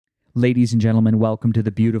Ladies and gentlemen, welcome to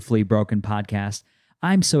the Beautifully Broken podcast.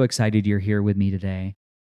 I'm so excited you're here with me today.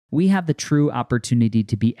 We have the true opportunity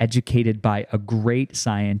to be educated by a great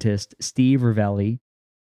scientist, Steve Ravelli.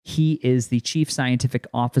 He is the Chief Scientific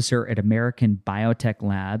Officer at American Biotech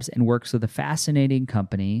Labs and works with a fascinating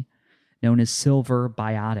company known as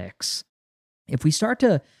Silverbiotics. If we start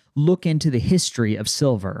to look into the history of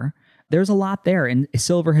silver, there's a lot there, and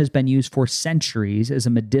silver has been used for centuries as a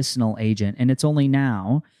medicinal agent, and it's only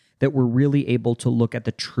now that we're really able to look at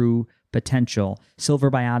the true potential.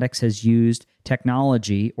 Silverbiotics has used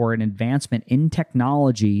technology or an advancement in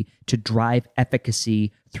technology to drive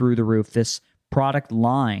efficacy through the roof. This product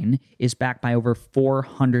line is backed by over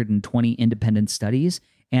 420 independent studies,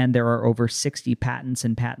 and there are over 60 patents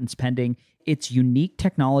and patents pending. It's unique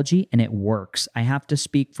technology, and it works. I have to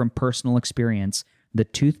speak from personal experience. The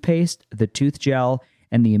toothpaste, the tooth gel,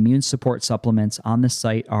 and the immune support supplements on the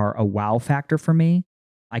site are a wow factor for me.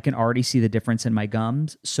 I can already see the difference in my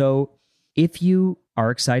gums. So if you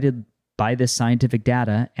are excited by this scientific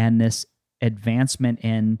data and this advancement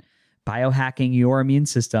in biohacking your immune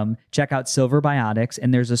system, check out Silverbiotics.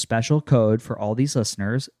 And there's a special code for all these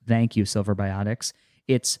listeners. Thank you, Silverbiotics.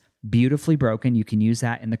 It's Beautifully Broken. You can use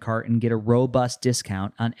that in the cart and get a robust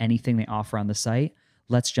discount on anything they offer on the site.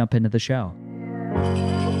 Let's jump into the show.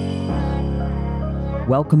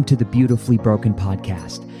 Welcome to the Beautifully Broken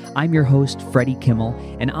podcast. I'm your host, Freddie Kimmel,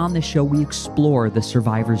 and on this show we explore the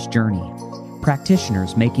survivor's journey,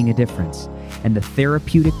 practitioners making a difference, and the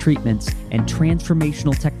therapeutic treatments and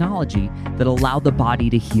transformational technology that allow the body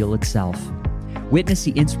to heal itself. Witness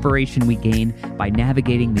the inspiration we gain by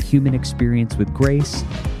navigating the human experience with grace,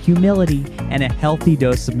 humility, and a healthy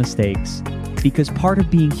dose of mistakes. Because part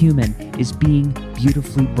of being human is being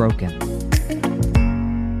beautifully broken.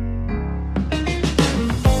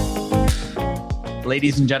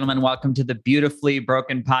 Ladies and gentlemen, welcome to the Beautifully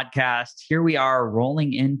Broken podcast. Here we are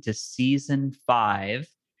rolling into season 5,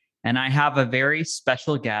 and I have a very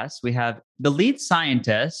special guest. We have the lead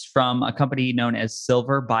scientist from a company known as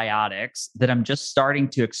Silverbiotics that I'm just starting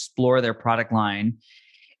to explore their product line.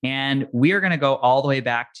 And we are going to go all the way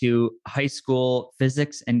back to high school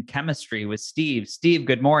physics and chemistry with Steve. Steve,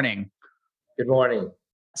 good morning. Good morning.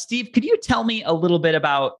 Steve, could you tell me a little bit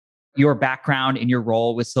about your background and your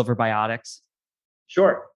role with Silverbiotics?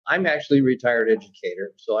 Sure. I'm actually a retired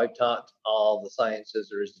educator, so I've taught all the sciences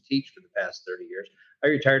there is to teach for the past 30 years. I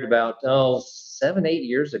retired about 7, 8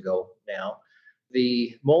 years ago now.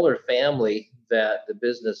 The Moeller family that the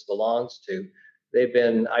business belongs to,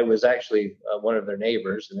 I was actually one of their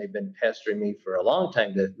neighbors, and they've been pestering me for a long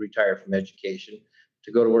time to retire from education,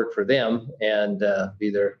 to go to work for them and be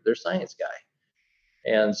their science guy.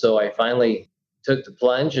 And so I finally took the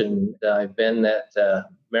plunge, and I've been at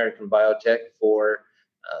American Biotech for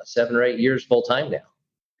 7 or 8 years full time now.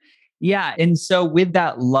 Yeah. And so with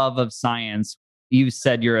that love of science, you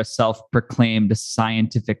said you're a self-proclaimed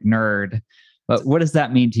scientific nerd, but what does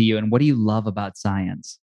that mean to you? And what do you love about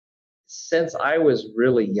science? Since I was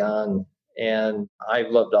really young, and I've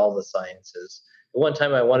loved all the sciences. At one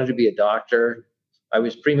time I wanted to be a doctor. I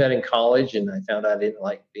was pre-med in college, and I found out I didn't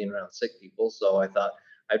like being around sick people. So I thought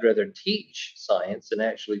I'd rather teach science and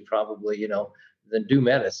actually probably, than do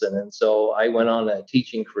medicine. And so I went on a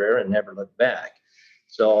teaching career and never looked back.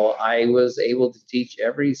 So I was able to teach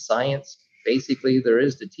every science basically there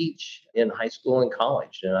is to teach in high school and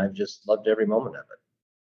college. And I've just loved every moment of it.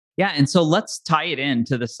 Yeah. And so let's tie it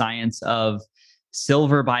into the science of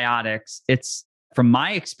Silverbiotics. It's, from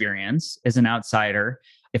my experience as an outsider,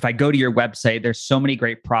 if I go to your website, there's so many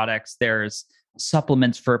great products. There's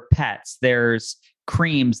supplements for pets. There's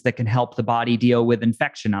creams that can help the body deal with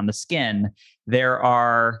infection on the skin. There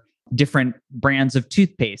are different brands of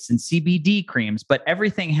toothpaste and CBD creams, but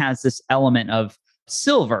everything has this element of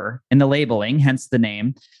silver in the labeling, hence the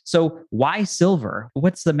name. So why silver?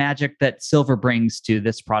 What's the magic that silver brings to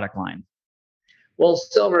this product line? Well,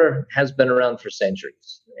 silver has been around for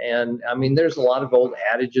centuries. And I mean, there's a lot of old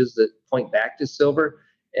adages that point back to silver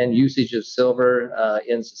and usage of silver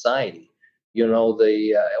in society.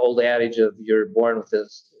 The old adage of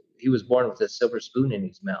he was born with a silver spoon in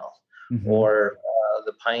his mouth, or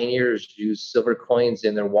the pioneers used silver coins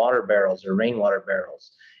in their water barrels or rainwater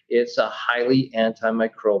barrels. It's a highly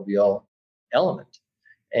antimicrobial element,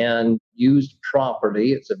 and used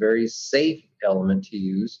properly, it's a very safe element to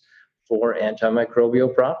use for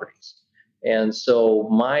antimicrobial properties. And so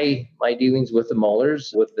my dealings with the Moellers,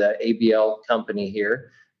 with the ABL company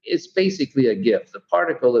here, it's basically a gift. The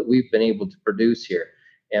particle that we've been able to produce here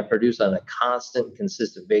and produce on a constant,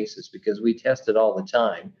 consistent basis, because we test it all the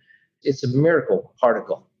time, it's a miracle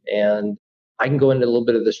particle. And I can go into a little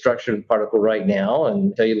bit of the structure of the particle right now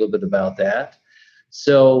and tell you a little bit about that.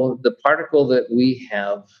 So the particle that we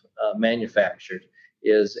have manufactured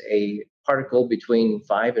is a particle between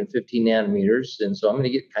 5 and 15 nanometers. And so I'm going to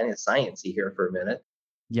get kind of sciencey here for a minute.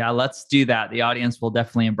 Yeah, let's do that. The audience will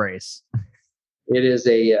definitely embrace. It's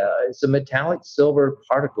a metallic silver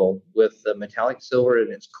particle with the metallic silver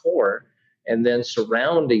in its core, and then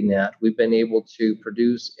surrounding that, we've been able to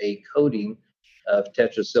produce a coating of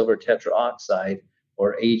tetrasilver tetraoxide,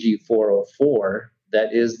 or Ag404,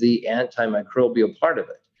 that is the antimicrobial part of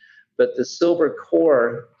it. But the silver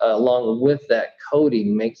core, along with that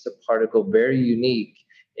coating, makes the particle very unique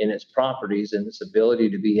in its properties and its ability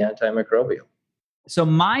to be antimicrobial. So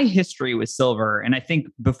my history with silver, and I think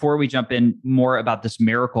before we jump in more about this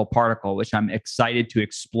miracle particle, which I'm excited to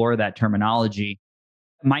explore that terminology,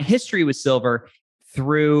 my history with silver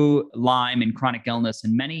through Lyme and chronic illness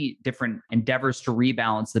and many different endeavors to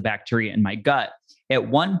rebalance the bacteria in my gut. At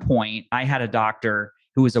one point, I had a doctor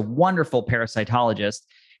who was a wonderful parasitologist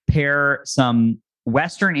pair some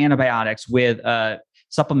Western antibiotics with a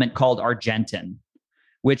supplement called Argentin,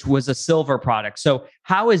 which was a silver product. So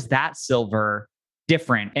how is that silver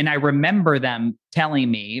different? And I remember them telling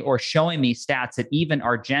me or showing me stats that even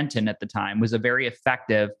Argentin at the time was a very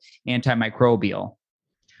effective antimicrobial.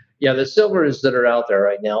 Yeah, the silvers that are out there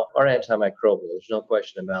right now are antimicrobial. There's no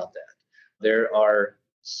question about that. There are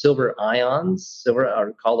silver ions, silver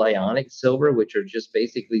are called ionic silver, which are just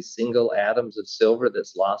basically single atoms of silver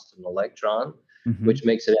that's lost an electron, which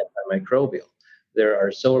makes it antimicrobial. There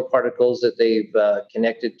are silver particles that they've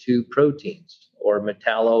connected to proteins or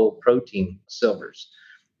metalloprotein silvers.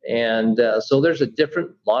 And so there's a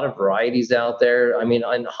lot of varieties out there. I mean,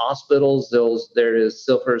 in hospitals, there is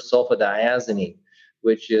silver sulfadiazine,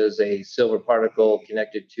 which is a silver particle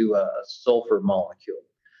connected to a sulfur molecule.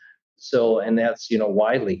 So, and that's,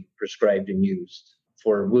 widely prescribed and used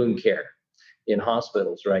for wound care in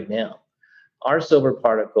hospitals right now. Our silver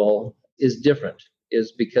particle is different,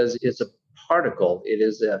 is because it's a particle. It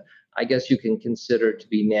is I guess you can consider it to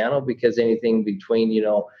be nano, because anything between,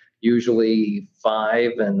 usually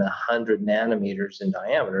 5 and 100 nanometers in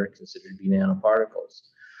diameter are considered to be nanoparticles.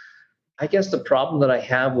 I guess the problem that I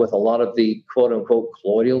have with a lot of the quote unquote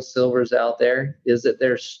colloidal silvers out there is that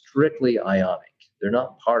they're strictly ionic. They're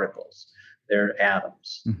not particles, they're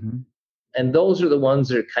atoms. And those are the ones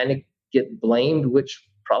that kind of get blamed, which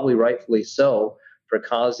probably rightfully so, for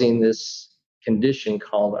causing this condition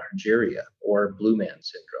called argyria or blue man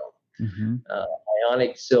syndrome.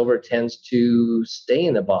 Ionic silver tends to stay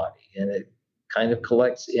in the body, and it kind of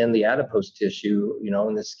collects in the adipose tissue,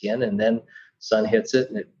 in the skin, and then sun hits it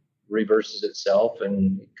and it reverses itself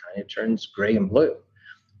and it kind of turns gray and blue.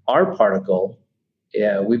 Our particle,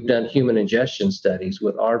 we've done human ingestion studies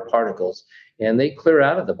with our particles, and they clear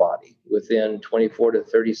out of the body within 24 to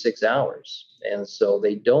 36 hours. And so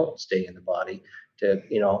they don't stay in the body to,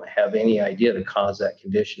 have any idea to cause that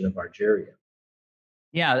condition of argyria.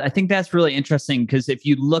 Yeah, I think that's really interesting because if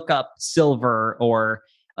you look up silver or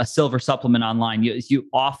a silver supplement online, you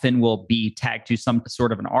often will be tagged to some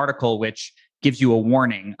sort of an article which gives you a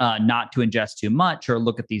warning not to ingest too much or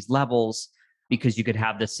look at these levels, because you could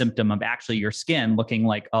have the symptom of actually your skin looking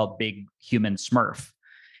like a big human smurf.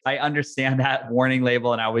 I understand that warning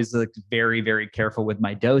label, and I always look very, very careful with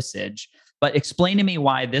my dosage. But explain to me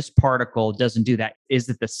why this particle doesn't do that. Is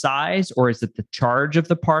it the size or is it the charge of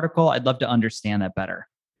the particle? I'd love to understand that better.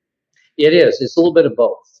 It is. It's a little bit of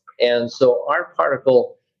both. And so our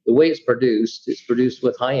particle, the way it's produced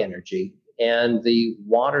with high energy, and the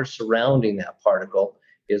water surrounding that particle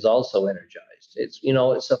is also energized.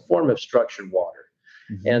 It's a form of structured water.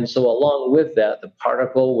 And so along with that, the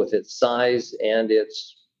particle, with its size and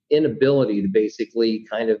its inability to basically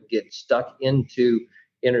kind of get stuck into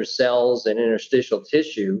inner cells and interstitial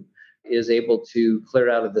tissue, is able to clear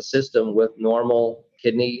out of the system with normal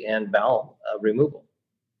kidney and bowel removal.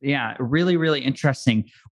 Yeah, really, really interesting.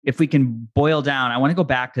 If we can boil down, I want to go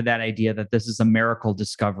back to that idea that this is a miracle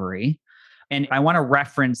discovery. And I want to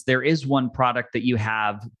reference, there is one product that you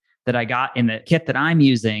have that I got in the kit that I'm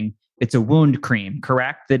using. It's a wound cream,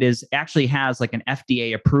 correct? That is actually has like an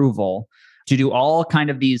FDA approval to do all kind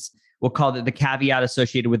of these, we'll call it the caveat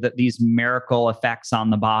associated with these miracle effects on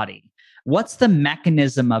the body. What's the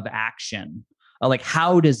mechanism of action? Like,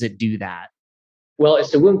 how does it do that? Well,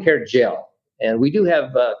 it's a wound care gel. And we do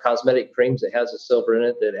have cosmetic creams that has a silver in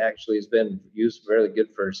it that actually has been used very good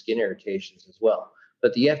for skin irritations as well.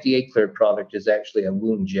 But the FDA cleared product is actually a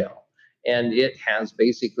wound gel. And it has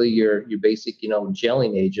basically your basic,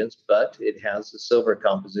 gelling agents, but it has a silver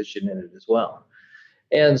composition in it as well.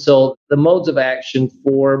 And so the modes of action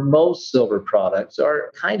for most silver products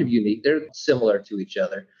are kind of unique. They're similar to each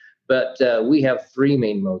other, but we have three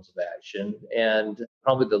main modes of action. And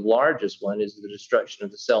probably the largest one is the destruction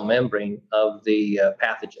of the cell membrane of the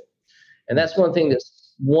pathogen. And that's one thing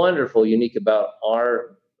that's wonderful, unique about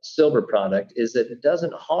our silver product is that it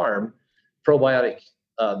doesn't harm probiotic,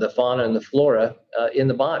 the fauna and the flora in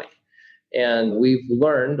the body. And we've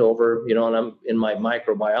learned over, and I'm in my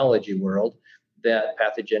microbiology world, that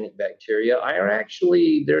pathogenic bacteria are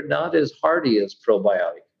actually, they're not as hardy as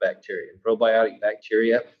probiotic bacteria. Probiotic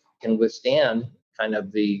bacteria can withstand kind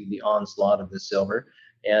of the onslaught of the silver,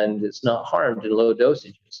 and it's not harmed in low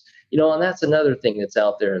dosages. And that's another thing that's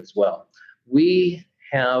out there as well. We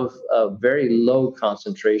have a very low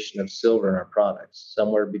concentration of silver in our products,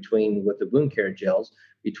 somewhere between, with the wound care gels,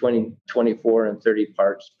 between 24 and 30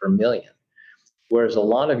 parts per million. Whereas a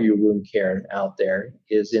lot of your wound care out there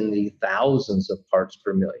is in the thousands of parts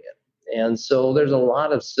per million. And so there's a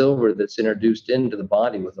lot of silver that's introduced into the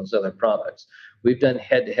body with those other products. We've done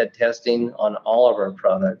head to head testing on all of our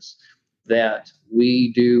products that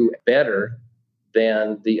we do better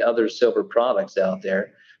than the other silver products out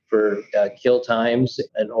there for kill times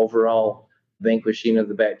and overall vanquishing of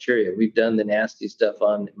the bacteria. We've done the nasty stuff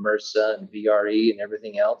on MRSA and VRE and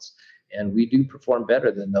everything else, and we do perform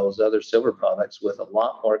better than those other silver products with a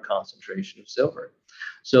lot more concentration of silver.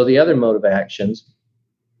 So the other mode of actions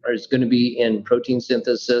is going to be in protein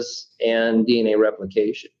synthesis and DNA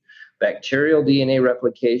replication. Bacterial DNA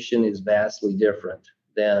replication is vastly different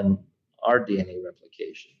than our DNA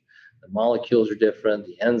replication. The molecules are different,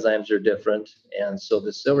 the enzymes are different, and so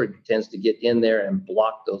the silver tends to get in there and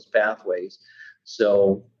block those pathways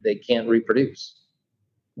so they can't reproduce.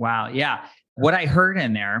 Wow. Yeah. What I heard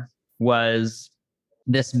in there was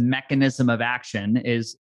this mechanism of action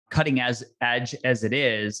is cutting as edge as it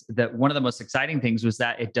is, that one of the most exciting things was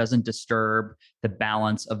that it doesn't disturb the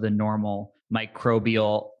balance of the normal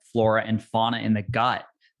microbial flora and fauna in the gut.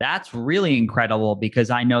 That's really incredible, because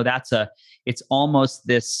I know it's almost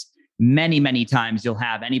this many times you'll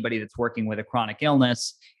have anybody that's working with a chronic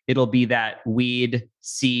illness. It'll be that weed,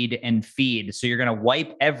 seed, and feed. So you're going to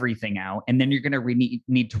wipe everything out, and then you're going to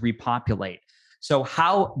need to repopulate. So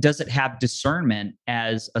how does it have discernment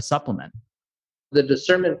as a supplement? The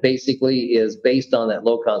discernment basically is based on that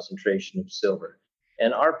low concentration of silver.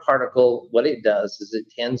 And our particle, what it does is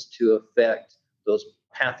it tends to affect those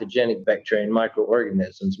pathogenic bacteria and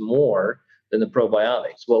microorganisms more than the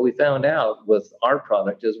probiotics. What we found out with our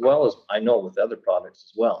product, as well as I know with other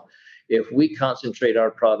products as well, if we concentrate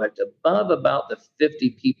our product above about the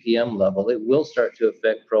 50 ppm level, it will start to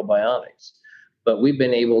affect probiotics. But we've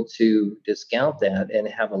been able to discount that and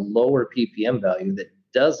have a lower ppm value that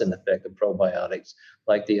doesn't affect the probiotics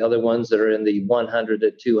like the other ones that are in the 100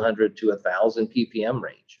 to 200 to 1,000 ppm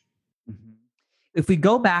range. Mhm. If we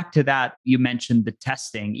go back to that, you mentioned the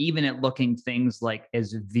testing, even at looking things like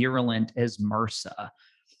as virulent as MRSA,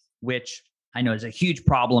 which I know is a huge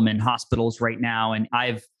problem in hospitals right now. And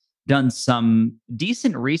I've done some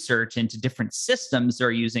decent research into different systems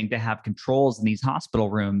they're using to have controls in these hospital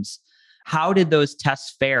rooms. How did those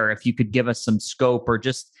tests fare? If you could give us some scope, or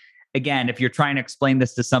just, again, if you're trying to explain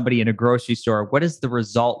this to somebody in a grocery store, what does the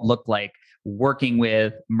result look like working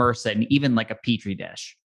with MRSA and even like a Petri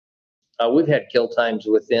dish? We've had kill times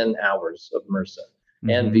within hours of MRSA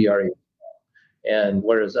and Mm-hmm. VRE. And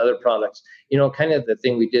whereas other products, kind of the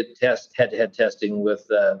thing we did test head to head testing with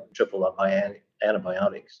triple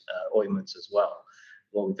antibiotics, ointments as well.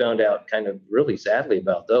 What we found out kind of really sadly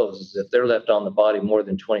about those is if they're left on the body more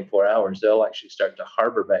than 24 hours, they'll actually start to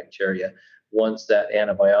harbor bacteria once that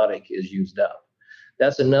antibiotic is used up.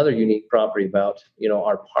 That's another unique property about,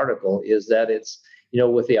 our particle is that it's,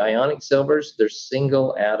 with the ionic silvers, they're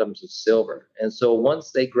single atoms of silver. And so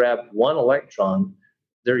once they grab one electron,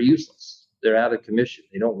 they're useless. They're out of commission.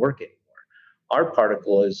 They don't work anymore. Our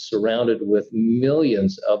particle is surrounded with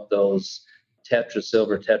millions of those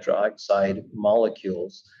tetrasilver tetraoxide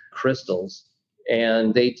molecules, crystals,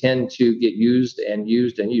 and they tend to get used and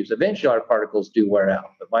used and used. Eventually, our particles do wear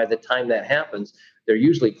out, but by the time that happens, they're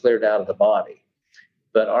usually cleared out of the body.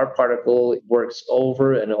 But our particle works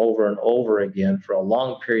over and over and over again for a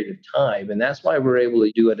long period of time, and that's why we're able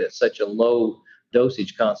to do it at such a low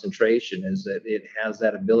dosage concentration, is that it has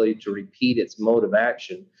that ability to repeat its mode of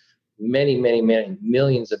action many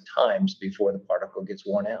millions of times before the particle gets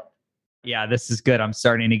worn out. Yeah, this is good. I'm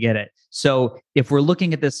starting to get it. So if we're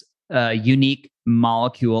looking at this unique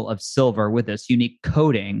molecule of silver with this unique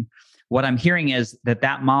coating, what I'm hearing is that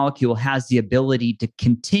that molecule has the ability to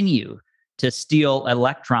continue to steal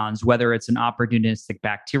electrons, whether it's an opportunistic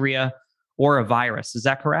bacteria or a virus. Is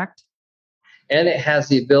that correct? And it has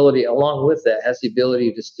the ability, along with that, has the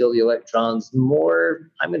ability to steal the electrons more,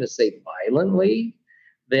 I'm going to say violently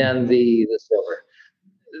than the silver.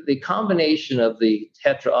 The combination of the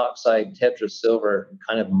tetraoxide tetrasilver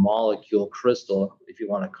kind of molecule crystal, if you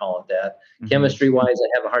want to call it that, chemistry wise, I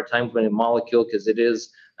have a hard time putting a molecule because it is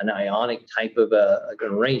an ionic type of an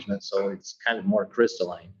arrangement. So it's kind of more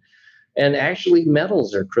crystalline. And actually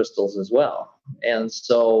metals are crystals as well. And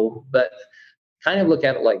so, but kind of look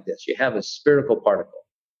at it like this. You have a spherical particle,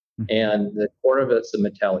 and the core of it's a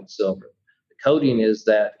metallic silver. The coating is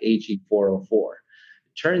that Ag404.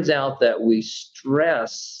 It turns out that we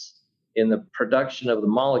stress in the production of the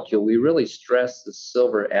molecule, we really stress the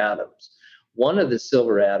silver atoms. One of the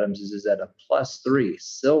silver atoms is at a +3.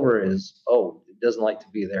 Silver is, it doesn't like to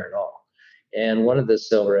be there at all. And one of the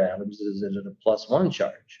silver atoms is at a +1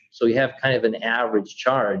 charge. So you have kind of an average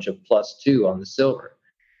charge of +2 on the silver.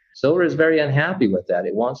 Silver is very unhappy with that.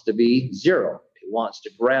 It wants to be zero. It wants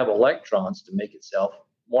to grab electrons to make itself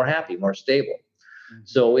more happy, more stable.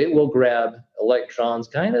 So it will grab electrons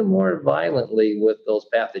kind of more violently with those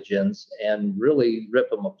pathogens and really rip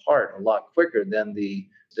them apart a lot quicker than the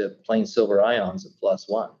plain silver ions at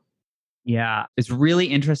 +1. Yeah, it's really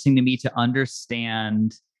interesting to me to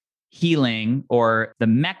understand healing or the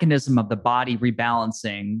mechanism of the body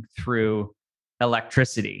rebalancing through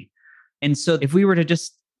electricity. And so if we were to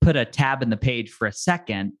just put a tab in the page for a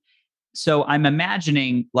second. So I'm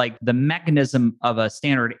imagining like the mechanism of a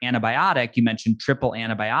standard antibiotic. You mentioned triple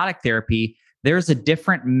antibiotic therapy. There's a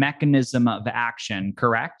different mechanism of action,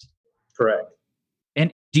 correct? Correct.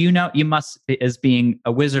 And do you know, you must, as being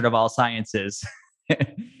a wizard of all sciences,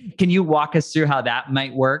 can you walk us through how that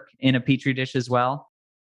might work in a Petri dish as well?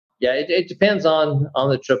 Yeah, it depends on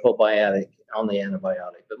the triple biotic, on the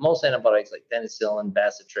antibiotic. But most antibiotics like penicillin,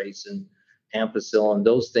 bacitracin, ampicillin,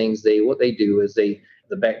 those things, what they do is the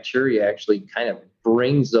bacteria actually kind of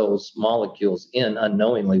brings those molecules in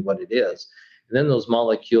unknowingly what it is. And then those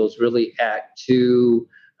molecules really act to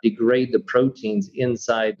degrade the proteins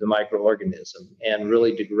inside the microorganism and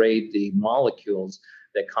really degrade the molecules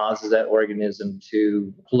that causes that organism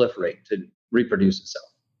to proliferate, to reproduce itself.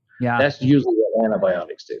 Yeah. That's usually what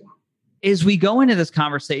antibiotics do. As we go into this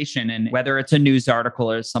conversation, and whether it's a news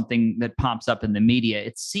article or something that pops up in the media,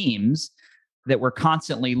 it seems that we're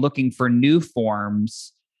constantly looking for new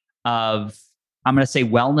forms of, I'm going to say,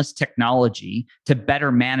 wellness technology to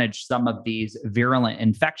better manage some of these virulent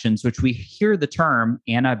infections, which we hear the term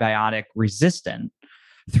antibiotic resistant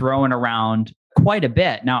thrown around quite a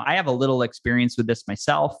bit. Now, I have a little experience with this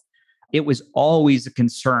myself. It was always a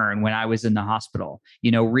concern when I was in the hospital,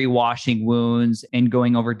 rewashing wounds and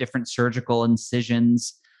going over different surgical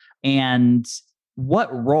incisions. And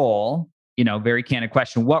what role, very candid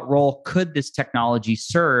question, what role could this technology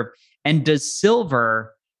serve? And does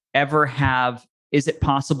silver ever is it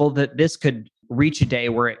possible that this could reach a day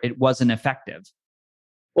where it wasn't effective?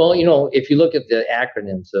 Well, if you look at the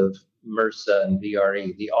acronyms of MRSA and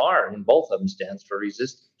VRE, the R in both of them stands for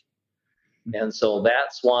resistant. And so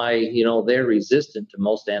that's why, they're resistant to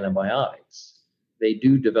most antibiotics. They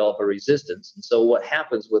do develop a resistance. And so what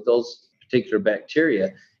happens with those particular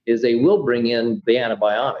bacteria is they will bring in the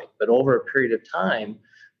antibiotic, but over a period of time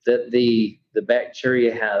that the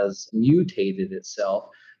bacteria has mutated itself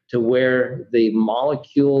to where the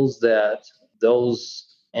molecules that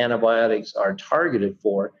those antibiotics are targeted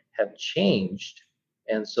for have changed.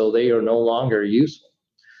 And so they are no longer useful.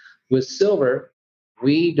 With silver,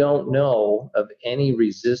 we don't know of any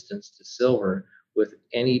resistance to silver with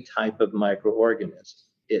any type of microorganism.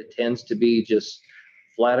 It tends to be just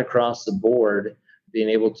flat across the board, being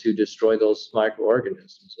able to destroy those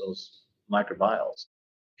microorganisms, those microbiomes.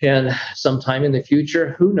 And sometime in the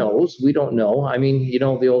future, who knows? We don't know. I mean,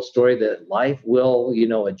 the old story that life will,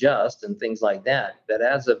 adjust and things like that. But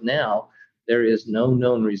as of now, there is no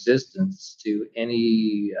known resistance to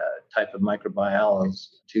any type of microbiomes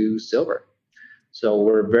to silver. So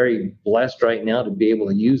we're very blessed right now to be able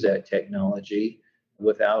to use that technology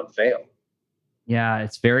without fail. Yeah,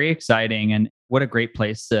 it's very exciting. And what a great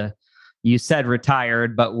place you said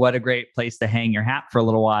retired, but what a great place to hang your hat for a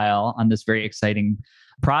little while on this very exciting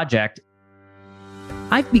project.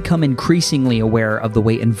 I've become increasingly aware of the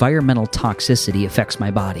way environmental toxicity affects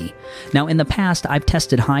my body. Now, in the past, I've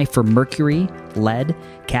tested high for mercury, lead,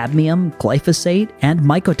 cadmium, glyphosate, and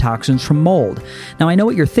mycotoxins from mold. Now, I know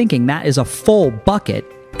what you're thinking. That is a full bucket.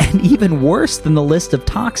 And even worse than the list of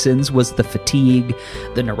toxins was the fatigue,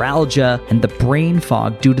 the neuralgia, and the brain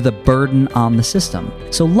fog due to the burden on the system.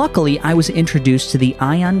 So luckily, I was introduced to the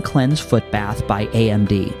Ion Cleanse Foot Bath by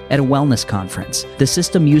AMD at a wellness conference. The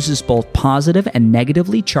system uses both positive and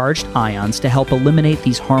negatively charged ions to help eliminate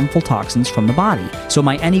these harmful toxins from the body. So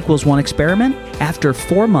my N=1 experiment, after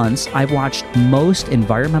 4 months, I've watched most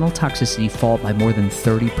environmental toxicity fall by more than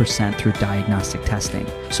 30% through diagnostic testing.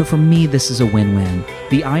 So for me, this is a win-win.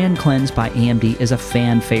 The Ion Cleanse by AMD is a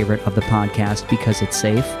fan favorite of the podcast because it's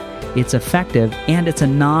safe, it's effective, and it's a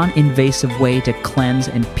non-invasive way to cleanse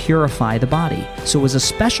and purify the body. So as a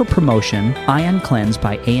special promotion, Ion Cleanse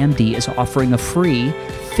by AMD is offering a free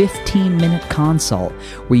 15-minute consult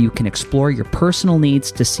where you can explore your personal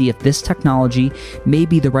needs to see if this technology may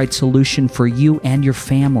be the right solution for you and your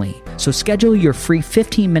family. So schedule your free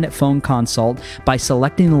 15-minute phone consult by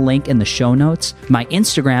selecting the link in the show notes, my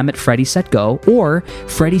Instagram at FreddySetGo, or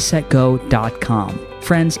FreddySetGo.com.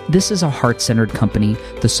 Friends, this is a heart-centered company.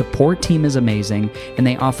 The support team is amazing, and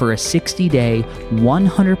they offer a 60-day,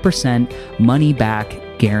 100% money-back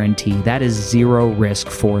guarantee. That is zero risk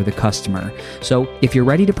for the customer. So if you're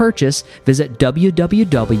ready to purchase, visit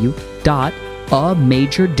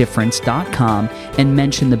www.amajordifference.com and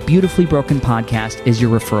mention the Beautifully Broken podcast as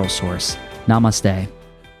your referral source. Namaste.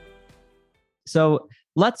 So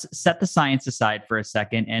let's set the science aside for a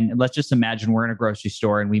second, and let's just imagine we're in a grocery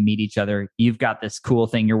store and we meet each other. You've got this cool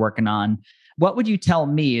thing you're working on. What would you tell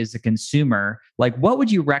me as a consumer? Like, what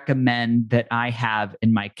would you recommend that I have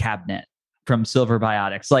in my cabinet from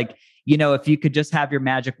Silverbiotics? Like, you know, if you could just have your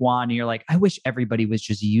magic wand and you're like, I wish everybody was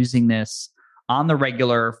just using this on the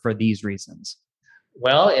regular for these reasons.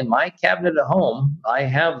 Well, in my cabinet at home, I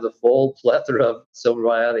have the full plethora of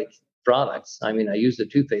Silverbiotic products. I mean, I use the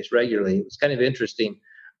toothpaste regularly. It was kind of interesting.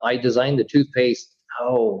 I designed the toothpaste,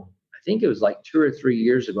 I think it was like 2 or 3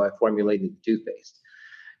 years ago, I formulated the toothpaste.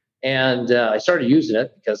 And I started using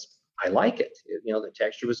it because I like it. You know, the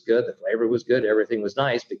texture was good, the flavor was good, everything was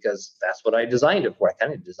nice because that's what I designed it for. I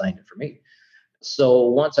kind of designed it for me. So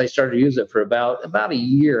once I started to use it for about a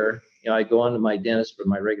year, you know, I go on to my dentist for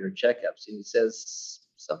my regular checkups, and he says,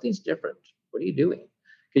 something's different. What are you doing?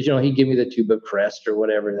 Because, you know, he'd give me the tube of Crest or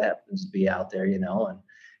whatever that happens to be out there, you know.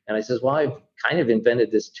 And I says, well, I've kind of invented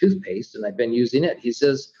this toothpaste, and I've been using it. He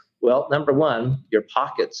says, well, number one, your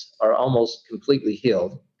pockets are almost completely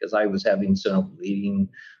healed, because I was having some bleeding,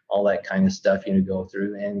 all that kind of stuff, you know, go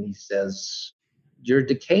through. And he says, your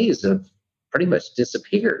decays have pretty much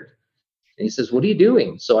disappeared. And he says, what are you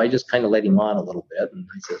doing? So I just kind of let him on a little bit. And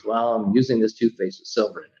he says, well, I'm using this toothpaste with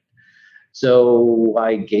silver in it. So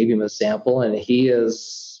I gave him a sample, and he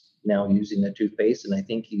is now using the toothpaste, and I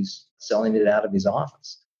think he's selling it out of his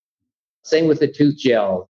office. Same with the tooth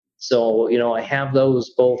gel. So, you know, I have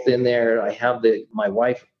those both in there. I have my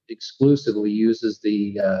wife exclusively uses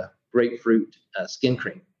the grapefruit skin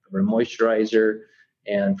cream for moisturizer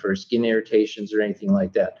and for skin irritations or anything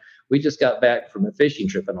like that. We just got back from a fishing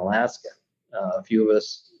trip in Alaska. A few of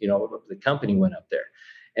us, you know, the company went up there.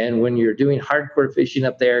 And when you're doing hardcore fishing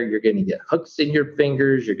up there, you're going to get hooks in your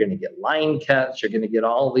fingers. You're going to get line cuts. You're going to get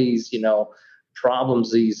all these, you know,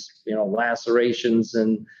 problems, these, you know, lacerations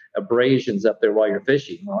and abrasions up there while you're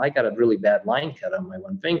fishing. Well, I got a really bad line cut on my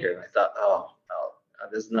one finger. And I thought,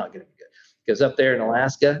 this is not going to be good. Because up there in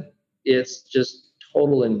Alaska, it's just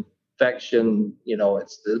total infection. You know,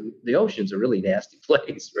 it's the ocean's a really nasty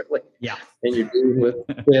place, really. Yeah. And you're dealing with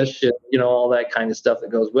fish and, you know, all that kind of stuff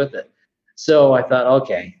that goes with it. So I thought,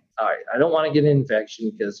 okay, all right, I don't want to get an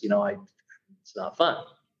infection because, you know, it's not fun.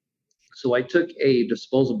 So I took a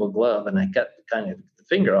disposable glove and I cut kind of the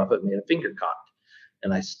finger off it, made a finger cot.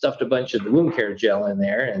 And I stuffed a bunch of the wound care gel in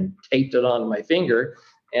there and taped it onto my finger.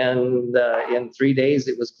 And in 3 days,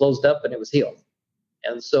 it was closed up and it was healed.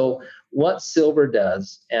 And so what silver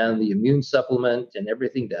does, and the immune supplement and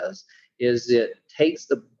everything does, is it takes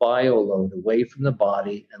the bioload away from the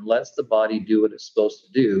body and lets the body do what it's supposed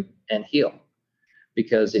to do and heal.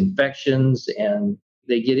 Because infections, and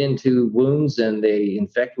they get into wounds and they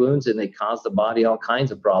infect wounds and they cause the body all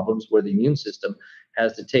kinds of problems where the immune system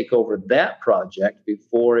has to take over that project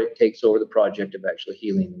before it takes over the project of actually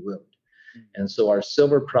healing the wound. And so our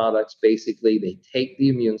silver products, basically, they take the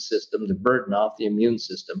immune system, the burden off the immune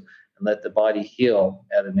system, and let the body heal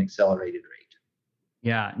at an accelerated rate.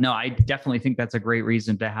 Yeah, no, I definitely think that's a great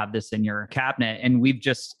reason to have this in your cabinet. And we've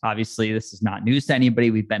just, obviously, this is not news to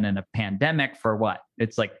anybody. We've been in a pandemic for what?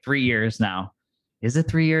 It's like 3 years now. Is it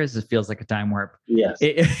 3 years? It feels like a time warp. Yes.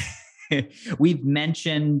 We've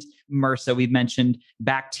mentioned MRSA. We've mentioned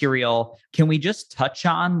bacterial. Can we just touch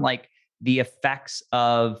on like the effects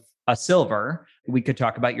of a silver We could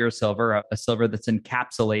talk about your silver, a silver that's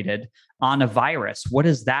encapsulated on a virus. What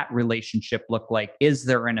does that relationship look like? Is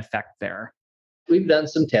there an effect there? We've done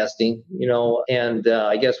some testing, and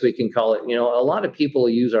I guess we can call it, a lot of people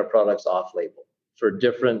use our products off label for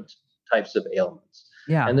different types of ailments.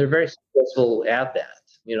 Yeah. And they're very successful at that,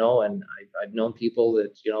 and I've known people that,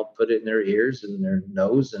 put it in their ears and their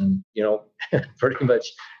nose and, pretty much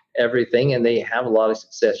everything. And they have a lot of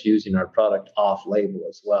success using our product off label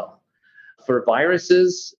as well. For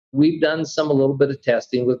viruses, we've done a little bit of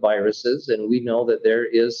testing with viruses, and we know that there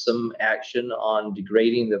is some action on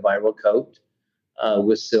degrading the viral coat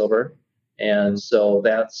with silver. And so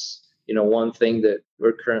that's, one thing that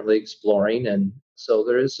we're currently exploring. And so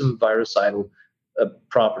there is some virucidal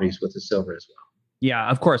properties with the silver as well. Yeah,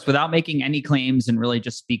 of course, without making any claims and really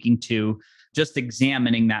just speaking to just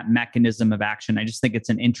examining that mechanism of action. I just think it's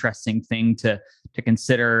an interesting thing to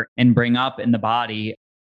consider and bring up in the body.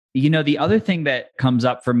 The other thing that comes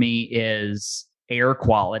up for me is air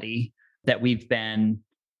quality that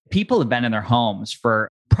people have been in their homes for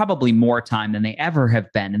probably more time than they ever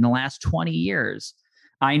have been in the last 20 years.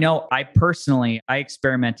 I know I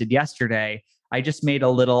experimented yesterday. I just made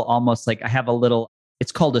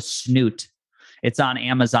it's called a snoot. It's on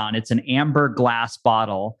Amazon. It's an amber glass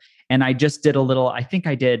bottle. And I just did I think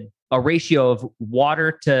I did a ratio of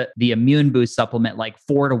water to the immune boost supplement, like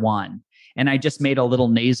 4-1. And I just made a little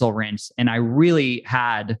nasal rinse. And I really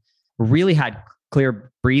had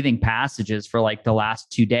clear breathing passages for like the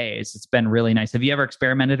last 2 days. It's been really nice. Have you ever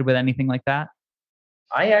experimented with anything like that?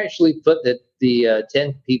 I actually put the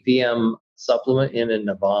 10 ppm supplement in a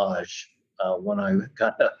Navage when I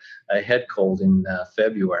got a head cold in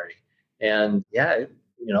February. And yeah, it,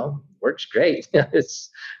 works great. It's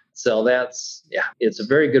a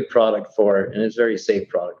very good product and it's a very safe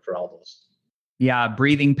product for all those. Yeah,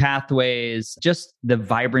 breathing pathways, just the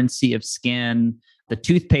vibrancy of skin, the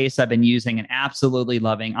toothpaste I've been using and absolutely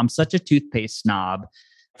loving. I'm such a toothpaste snob.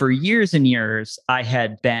 For years and years, I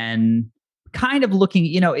had been kind of looking,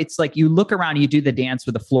 it's like you look around, you do the dance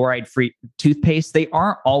with a fluoride-free toothpaste. They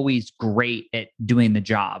aren't always great at doing the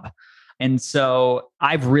job. And so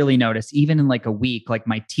I've really noticed, even in like a week, like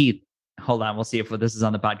my teeth, hold on, we'll see if this is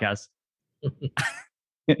on the podcast.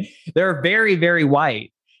 They're very, very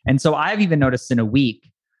white. And so I've even noticed in a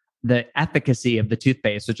week the efficacy of the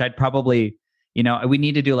toothpaste, which I'd probably, we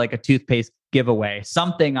need to do like a toothpaste giveaway,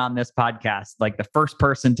 something on this podcast, like the first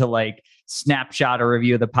person to like snapshot a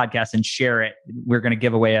review of the podcast and share it. We're going to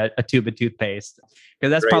give away a tube of toothpaste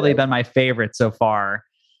because that's probably been my favorite so far.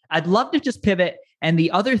 I'd love to just pivot. And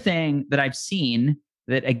the other thing that I've seen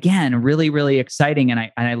that, again, really, really exciting.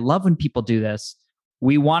 And I love when people do this.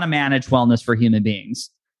 We want to manage wellness for human beings,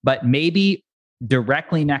 but maybe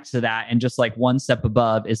directly next to that and just like one step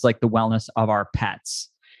above is like the wellness of our pets.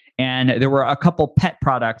 And there were a couple pet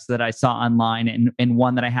products that I saw online and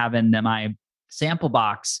one that I have in my sample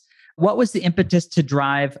box. What was the impetus to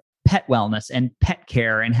drive pet wellness and pet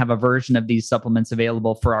care and have a version of these supplements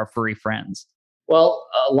available for our furry friends? Well,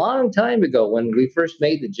 a long time ago when we first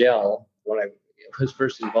made the gel, when I was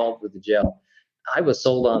first involved with the gel, I was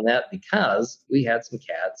sold on that because we had some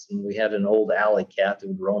cats and we had an old alley cat that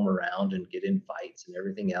would roam around and get in fights and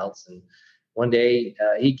everything else. And one day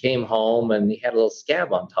he came home and he had a little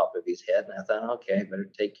scab on top of his head. And I thought, okay, I better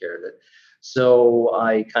take care of it. So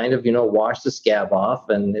I kind of, washed the scab off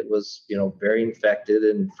and it was, very infected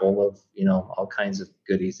and full of, all kinds of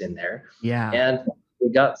goodies in there. Yeah. And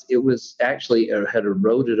it was actually had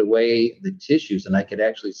eroded away the tissues and I could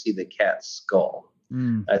actually see the cat's skull.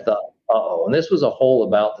 I thought, uh-oh. And this was a hole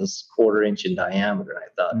about this 1/4 inch in diameter. I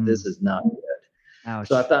thought, this is not good. Ouch.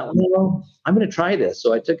 So I thought, well, I'm going to try this.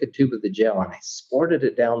 So I took a tube of the gel and I squirted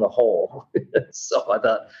it down the hole. So I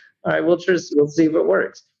thought, all right, we'll see if it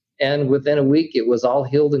works. And within a week, it was all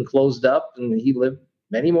healed and closed up. And he lived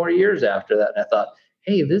many more years after that. And I thought,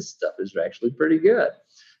 hey, this stuff is actually pretty good.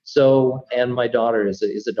 So, and my daughter is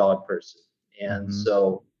a dog person. And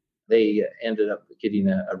so they ended up getting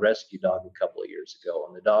a rescue dog a couple of years ago,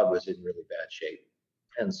 and the dog was in really bad shape.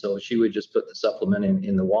 And so she would just put the supplement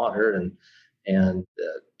in the water, and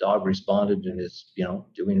the dog responded and is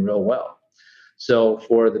doing real well. So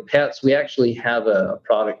for the pets, we actually have a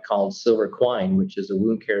product called Silver Quine, which is a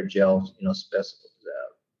wound care gel,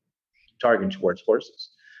 targeted towards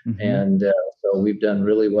horses. And so we've done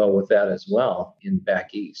really well with that as well in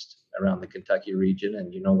back east around the Kentucky region,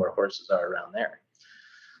 and where horses are around there.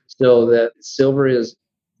 So that silver is,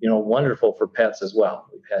 wonderful for pets as well.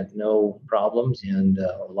 We've had no problems and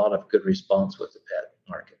a lot of good response with the pet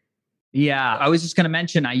market. Yeah, I was just going to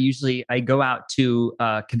mention, I go out to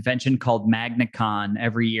a convention called MagnaCon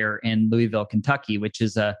every year in Louisville, Kentucky, which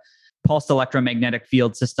is a pulsed electromagnetic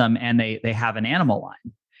field system, and they have an animal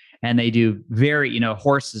line. And they do very,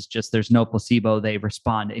 horses, just there's no placebo. They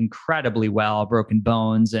respond incredibly well, broken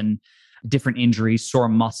bones and different injuries, sore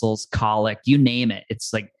muscles, colic, you name it.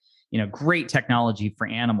 It's like, great technology for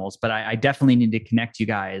animals. But I definitely need to connect you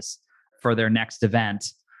guys for their next event.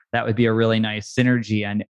 That would be a really nice synergy.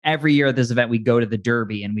 And every year at this event, we go to the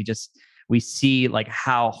Derby and we see like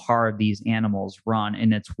how hard these animals run,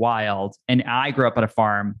 and it's wild. And I grew up at a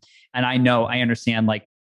farm, and I understand, like,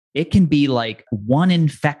 it can be like one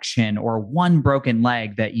infection or one broken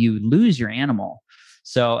leg that you lose your animal.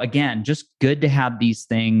 So again, just good to have these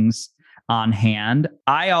things on hand.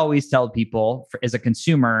 I always tell people, as a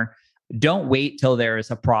consumer, don't wait till there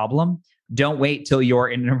is a problem. Don't wait till you're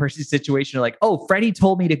in an emergency situation. You're like, oh, Freddie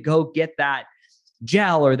told me to go get that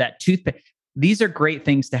gel or that toothpaste. These are great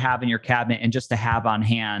things to have in your cabinet and just to have on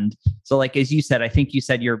hand. So like, as you said, I think you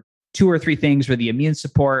said your 2 or 3 things were the immune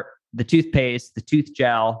support, the toothpaste, the tooth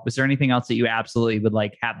gel. Was there anything else that you absolutely would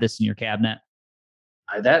like have this in your cabinet?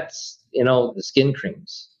 That's, the skin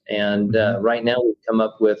creams. And right now we've come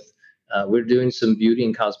up with, we're doing some beauty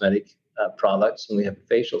and cosmetic products, and we have a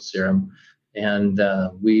facial serum. And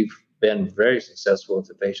we've been very successful with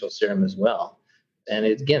the facial serum as well. And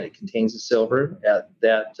it contains the silver at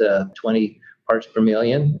that 20 parts per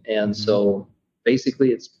million. And so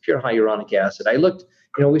basically it's pure hyaluronic acid. I looked,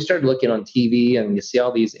 we started looking on TV, and you see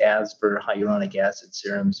all these ads for hyaluronic acid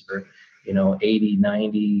serums for, 80,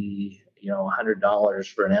 90, $100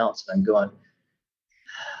 for an ounce. And I'm going,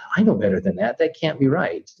 I know better than that. That can't be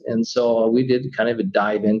right. And so we did kind of a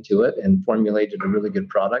dive into it and formulated a really good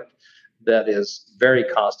product that is very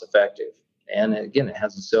cost effective. And again, it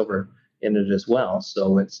has the silver in it as well.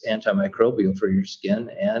 So it's antimicrobial for your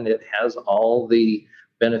skin, and it has all the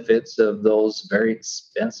benefits of those very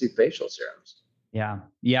expensive facial serums. Yeah.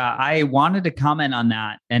 Yeah. I wanted to comment on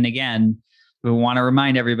that. And again, we want to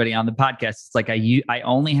remind everybody on the podcast, it's like I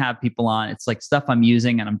only have people on. It's like stuff I'm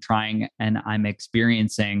using and I'm trying and I'm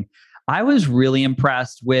experiencing. I was really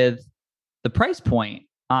impressed with the price point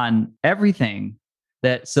on everything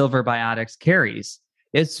that Silverbiotics carries.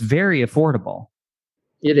 It's very affordable.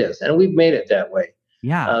 It is. And we've made it that way.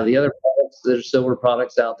 Yeah. The other products that are silver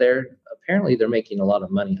products out there, apparently they're making a lot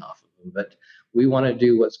of money off of them. But we want to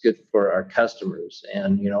do what's good for our customers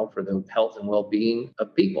and, for the health and well-being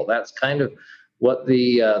of people. That's kind of what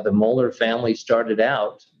the Moeller family started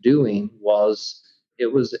out doing.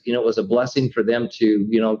 It was a blessing for them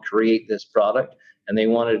to, create this product, and they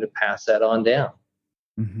wanted to pass that on down.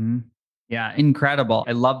 Mm-hmm. Yeah, incredible.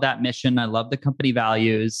 I love that mission. I love the company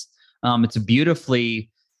values. It's a beautifully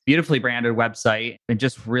branded website, and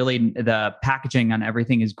just really the packaging on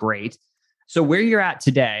everything is great. So where you're at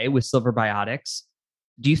today with Silverbiotics,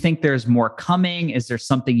 do you think there's more coming? Is there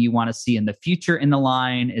something you want to see in the future in the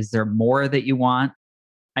line? Is there more that you want?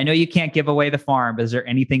 I know you can't give away the farm, but is there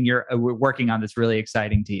anything you're working on that's really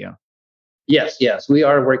exciting to you? Yes, we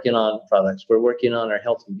are working on products. We're working on our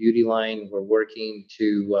health and beauty line. We're working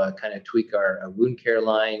to kind of tweak our wound care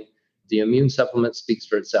line. The immune supplement speaks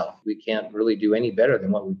for itself. We can't really do any better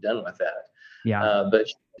than what we've done with that. Yeah. But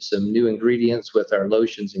some new ingredients with our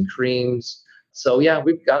lotions and creams. So yeah,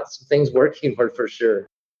 we've got some things working for sure.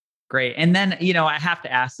 Great. And then, I have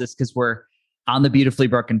to ask this because we're on the Beautifully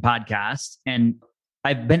Broken podcast, and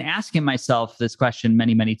I've been asking myself this question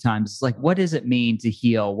many, many times. It's like, what does it mean to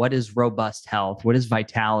heal? What is robust health? What is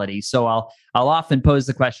vitality? So I'll often pose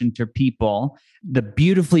the question to people, the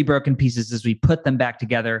beautifully broken pieces as we put them back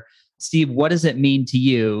together. Steve, what does it mean to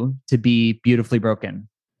you to be beautifully broken?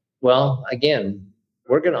 Well, again,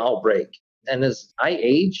 we're going to all break. And as I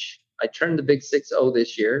age, I turned the big 6-0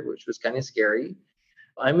 this year, which was kind of scary.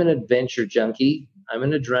 I'm an adventure junkie. I'm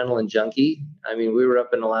an adrenaline junkie. I mean, we were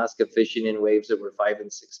up in Alaska fishing in waves that were 5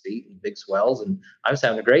 and 6 feet and big swells, and I was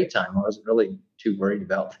having a great time. I wasn't really too worried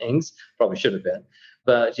about things. Probably should have been.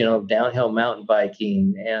 But, downhill mountain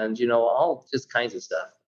biking and, all just kinds of stuff.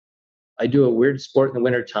 I do a weird sport in the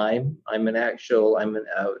wintertime. I'm an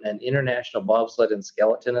international bobsled and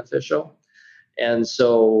skeleton official. And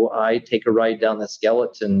so I take a ride down the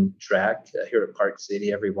skeleton track here at Park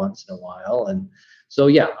City every once in a while. And so,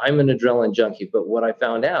 yeah, I'm an adrenaline junkie. But what I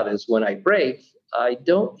found out is when I break, I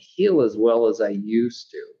don't heal as well as I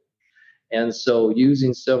used to. And so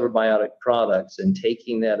using Silverbiotic products and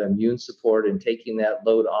taking that immune support and taking that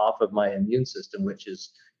load off of my immune system, which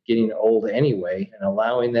is getting old anyway, and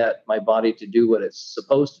allowing that my body to do what it's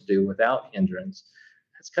supposed to do without hindrance,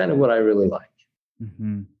 that's kind of what I really like.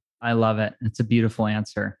 Mm-hmm. I love it. It's a beautiful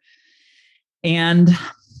answer. And,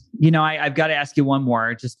 I've got to ask you one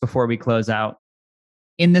more just before we close out.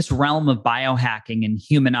 In this realm of biohacking and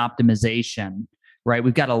human optimization, right?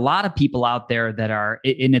 We've got a lot of people out there that are,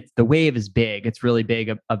 and it's the wave is big. It's really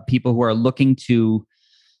big of people who are looking to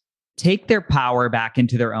take their power back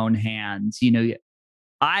into their own hands.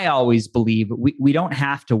 I always believe we don't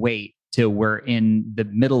have to wait till we're in the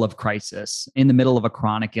middle of crisis, in the middle of a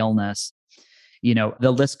chronic illness.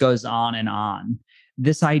 The list goes on and on.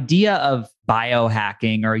 This idea of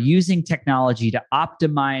biohacking or using technology to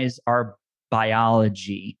optimize our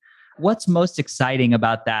biology, what's most exciting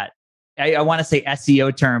about that? I want to say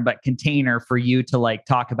SEO term, but container for you to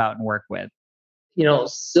talk about and work with.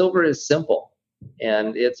 Silver is simple,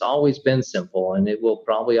 and it's always been simple, and it will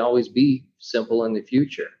probably always be simple in the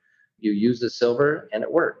future. You use the silver and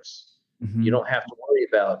it works. Mm-hmm. You don't have to worry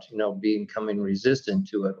about, becoming resistant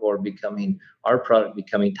to it or our product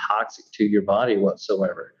becoming toxic to your body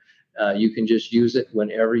whatsoever. You can just use it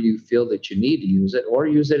whenever you feel that you need to use it, or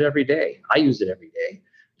use it every day. I use it every day.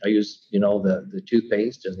 I use, the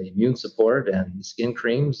toothpaste and the immune support and the skin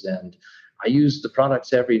creams, and I use the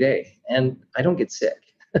products every day, and I don't get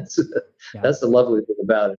sick. That's the lovely thing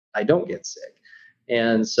about it. I don't get sick.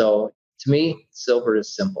 And so to me, silver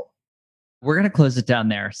is simple. We're going to close it down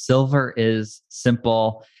there. Silver is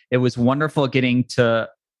simple. It was wonderful getting to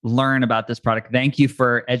learn about this product. Thank you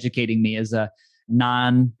for educating me as a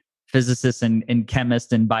non-physicist and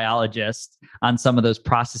chemist and biologist on some of those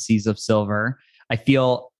processes of silver. I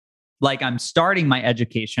feel like I'm starting my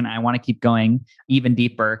education. I want to keep going even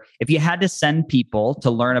deeper. If you had to send people to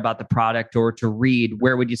learn about the product or to read,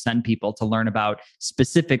 where would you send people to learn about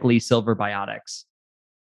specifically Silverbiotics?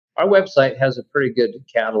 Our website has a pretty good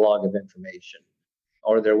catalog of information,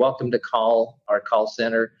 or they're welcome to call our call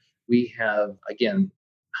center. We have, again,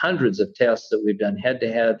 hundreds of tests that we've done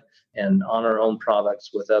head-to-head and on our own products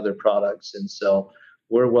with other products. And so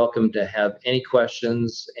we're welcome to have any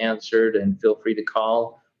questions answered, and feel free to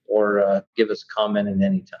call or give us a comment at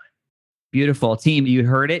any time. Beautiful. Team, you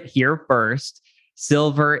heard it here first.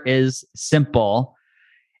 Silver is simple.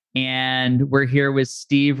 And we're here with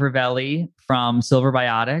Steve Ravelli from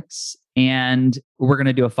Silverbiotics. And we're going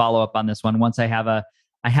to do a follow-up on this one. Once I have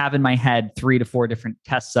in my head 3 to 4 different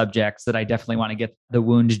test subjects that I definitely want to get the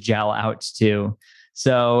wound gel out to.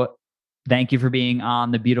 So thank you for being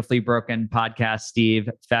on the Beautifully Broken podcast, Steve.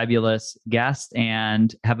 Fabulous guest,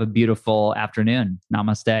 and have a beautiful afternoon.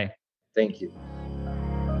 Namaste. Thank you.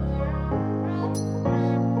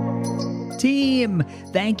 Team,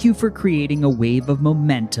 thank you for creating a wave of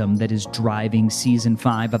momentum that is driving season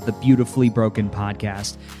 5 of the Beautifully Broken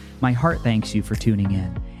podcast. My heart thanks you for tuning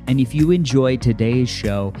in. And if you enjoyed today's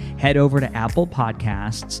show, head over to Apple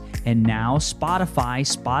Podcasts and now Spotify.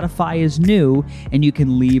 Spotify is new, and you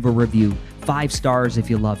can leave a review. 5 stars if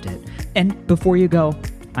you loved it. And before you go,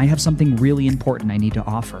 I have something really important I need to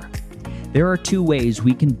offer. There are 2 ways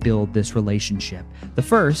we can build this relationship. The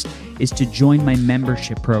first is to join my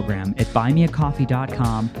membership program at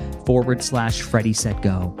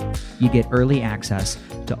buymeacoffee.com/FreddySetGo. You get early access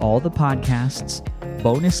to all the podcasts,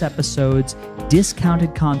 bonus episodes,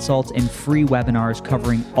 discounted consults, and free webinars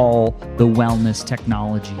covering all the wellness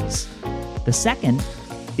technologies. The second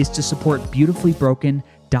is to support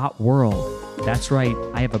beautifullybroken.world. That's right,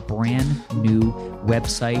 I have a brand new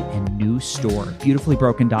website and new store,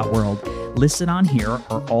 beautifullybroken.world. Listed on here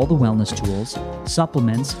are all the wellness tools,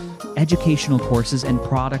 supplements, educational courses, and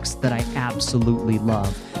products that I absolutely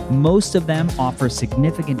love. Most of them offer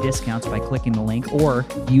significant discounts by clicking the link or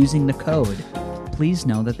using the code. Please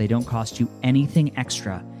know that they don't cost you anything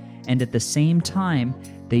extra. And at the same time,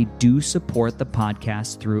 they do support the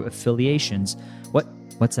podcast through affiliations.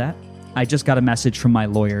 What's that? I just got a message from my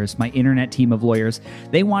lawyers, my internet team of lawyers.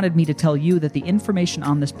 They wanted me to tell you that the information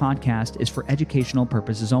on this podcast is for educational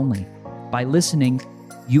purposes only. By listening,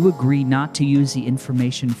 you agree not to use the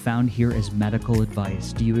information found here as medical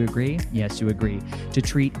advice. Do you agree? Yes, you agree. To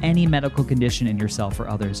treat any medical condition in yourself or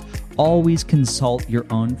others, always consult your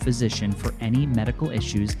own physician for any medical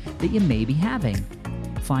issues that you may be having.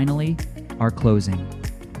 Finally, our closing.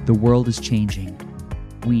 The world is changing.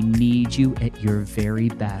 We need you at your very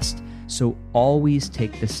best. So always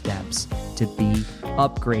take the steps to be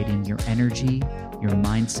upgrading your energy, your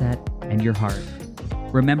mindset, and your heart.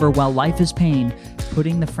 Remember, while life is pain,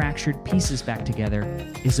 putting the fractured pieces back together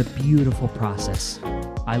is a beautiful process.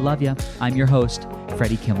 I love you. I'm your host,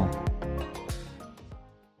 Freddie Kimmel.